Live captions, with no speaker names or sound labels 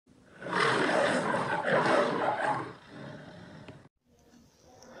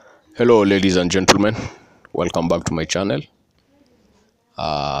Hello ladies and gentlemen, welcome back to my channel.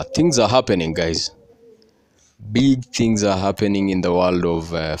 Things are happening, guys. Big things are happening in the world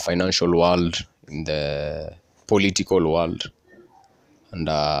of financial world, in the political world, and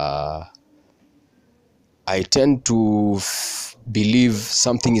I tend to believe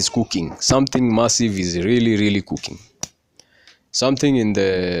something is cooking. Something massive is really cooking. Something in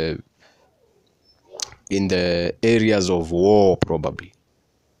the areas of war probably.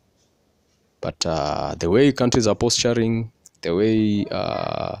 But the way countries are posturing, the way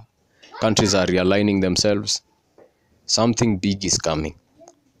countries are realigning themselves, something big is coming.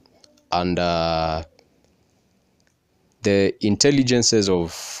 And the intelligences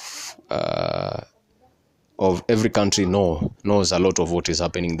of every country knows a lot of what is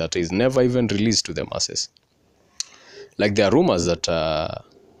happening that is never even released to the masses. Like there are rumors that a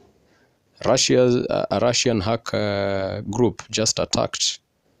Russian hack group just attacked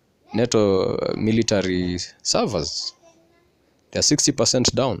NATO military servers. They're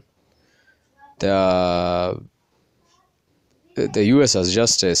 60% down. The US has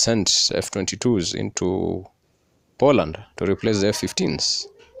just sent F-22s into Poland to replace the F-15s.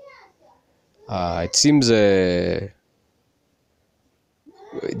 It seems the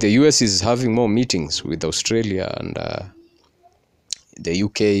US is having more meetings with Australia and the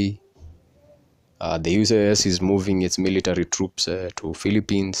UK. The US is moving its military troops to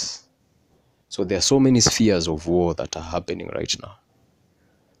Philippines. So there are so many spheres of war that are happening right now.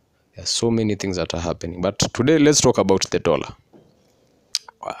 There are so many things that are happening. But today, let's talk about the dollar.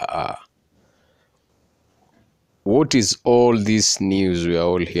 What is all this news we are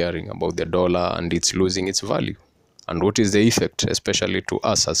all hearing about the dollar and it's losing its value? And what is the effect, especially to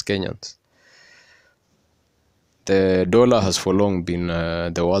us as Kenyans? The dollar has for long been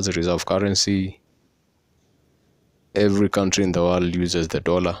the world's reserve currency. Every country in the world uses the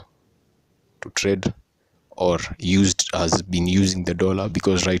dollar to trade, or has been using the dollar,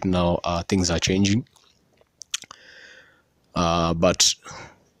 because right now things are changing. But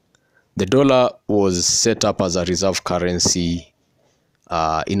the dollar was set up as a reserve currency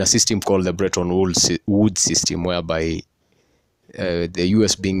in a system called the Bretton Woods system, whereby the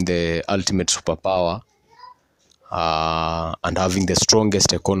US being the ultimate superpower and having the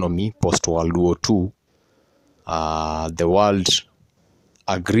strongest economy post-World War II, the world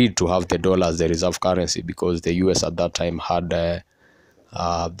agreed to have the dollar as the reserve currency because the US at that time had the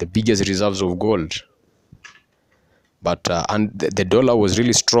biggest reserves of gold. But and the dollar was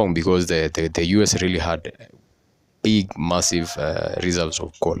really strong because the US really had big, massive reserves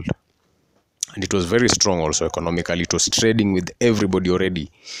of gold. And it was very strong also economically. It was trading with everybody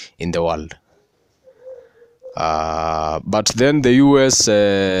already in the world. But then the US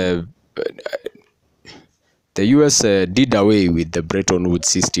did away with the Bretton Woods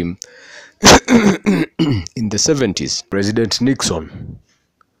system in the 70s.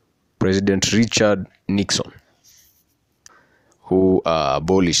 President Richard Nixon, who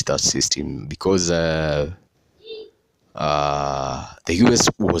abolished that system because the US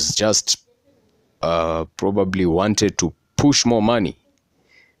was just probably wanted to push more money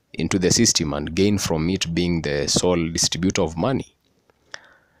into the system and gain from it, being the sole distributor of money.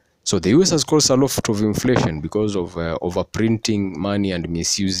 So the US has caused a lot of inflation because of overprinting money and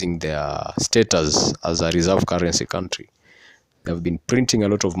misusing their status as a reserve currency country. They have been printing a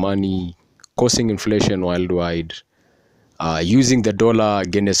lot of money, causing inflation worldwide, using the dollar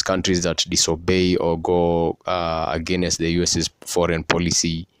against countries that disobey or go against the US's foreign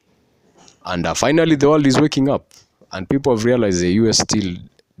policy. And finally, the world is waking up, and people have realized the US still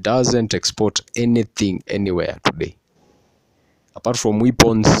doesn't export anything anywhere today, apart from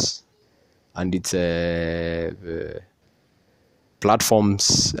weapons and its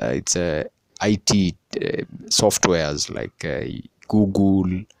platforms, its IT softwares like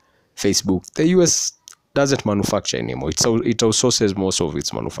Google, Facebook. The US doesn't manufacture anymore. It outsources most of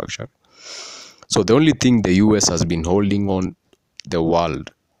its manufacture. So the only thing the US has been holding on the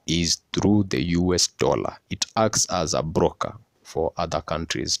world is through the US dollar. It acts as a broker for other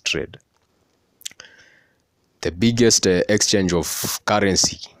countries' trade. The biggest exchange of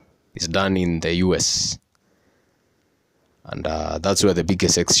currency is done in the US, and that's where the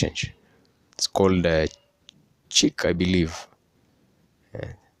biggest exchange. It's called CHIC, I believe.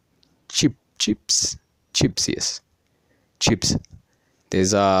 Chips, yes, CHIPS.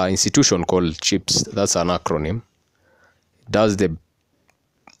 There's an institution called CHIPS. That's an acronym. It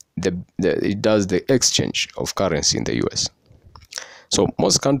does the exchange of currency in the US. So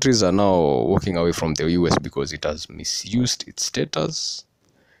most countries are now walking away from the US because it has misused its status.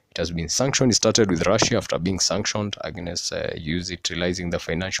 It has been sanctioned. It started with Russia after being sanctioned against utilizing the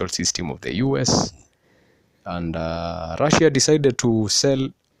financial system of the US. And Russia decided to sell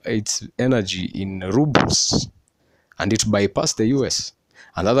its energy in rubles, and it bypassed the US.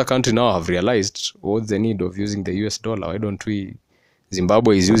 And other countries now have realized what's the need of using the US dollar. Why don't we?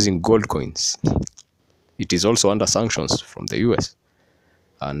 Zimbabwe is using gold coins. It is also under sanctions from the US.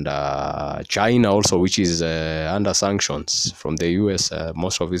 And China also, which is under sanctions from the US,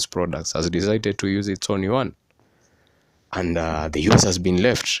 most of its products, has decided to use its own yuan. And the US has been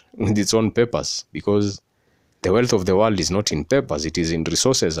left with its own papers, because the wealth of the world is not in papers, it is in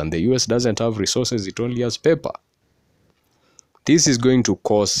resources, and the US doesn't have resources, it only has paper. This is going to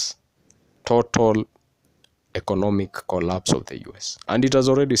cause total economic collapse of the US, and it has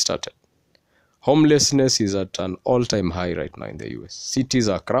already started. Homelessness is at an all-time high right now in the US. Cities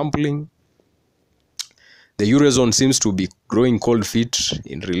are crumbling. The Eurozone seems to be growing cold feet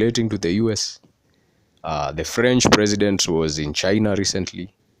in relating to the US. The French president was in China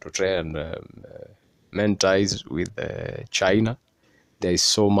recently to try and mend ties with China. There is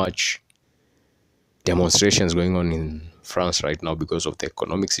so much demonstrations going on in France right now because of the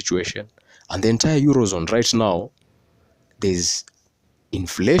economic situation. And the entire Eurozone right now, there's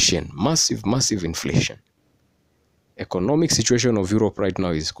inflation, massive inflation. Economic situation of Europe right now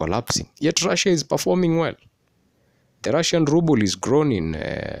is collapsing. Yet Russia is performing well. The Russian ruble is grown in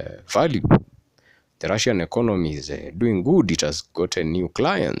value. The Russian economy is doing good. It has gotten new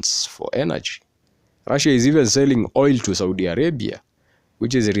clients for energy. Russia is even selling oil to Saudi Arabia,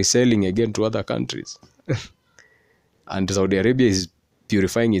 which is reselling again to other countries. And Saudi Arabia is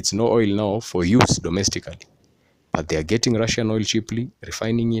purifying its oil now for use domestically. But they are getting Russian oil cheaply,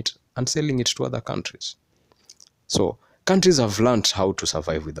 refining it, and selling it to other countries. So countries have learned how to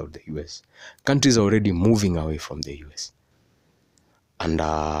survive without the US. Countries are already moving away from the US. And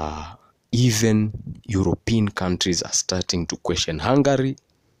even European countries are starting to question. Hungary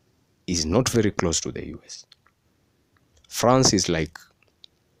is not very close to the US. France is like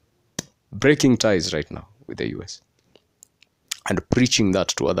breaking ties right now with the US, and preaching that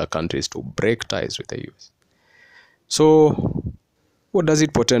to other countries to break ties with the US. So what does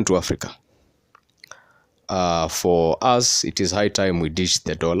it portend to Africa? For us, it is high time we ditch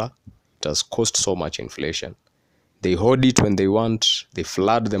the dollar. It has caused so much inflation. They hoard it when they want. They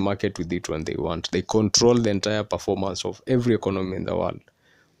flood the market with it when they want. They control the entire performance of every economy in the world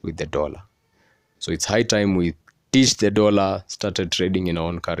with the dollar. So it's high time we ditch the dollar, started trading in our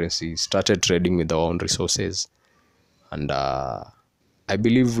own currency, started trading with our own resources. And I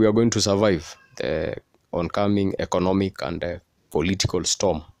believe we are going to survive the oncoming economic and political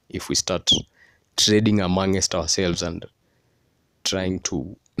storm if we start trading amongst ourselves and trying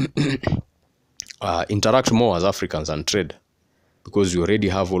to interact more as Africans and trade, because we already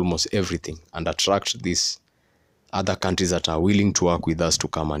have almost everything, and attract these other countries that are willing to work with us to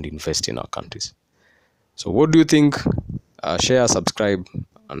come and invest in our countries. So what do you think? Share, subscribe,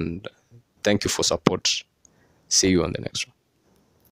 and thank you for support. See you on the next one.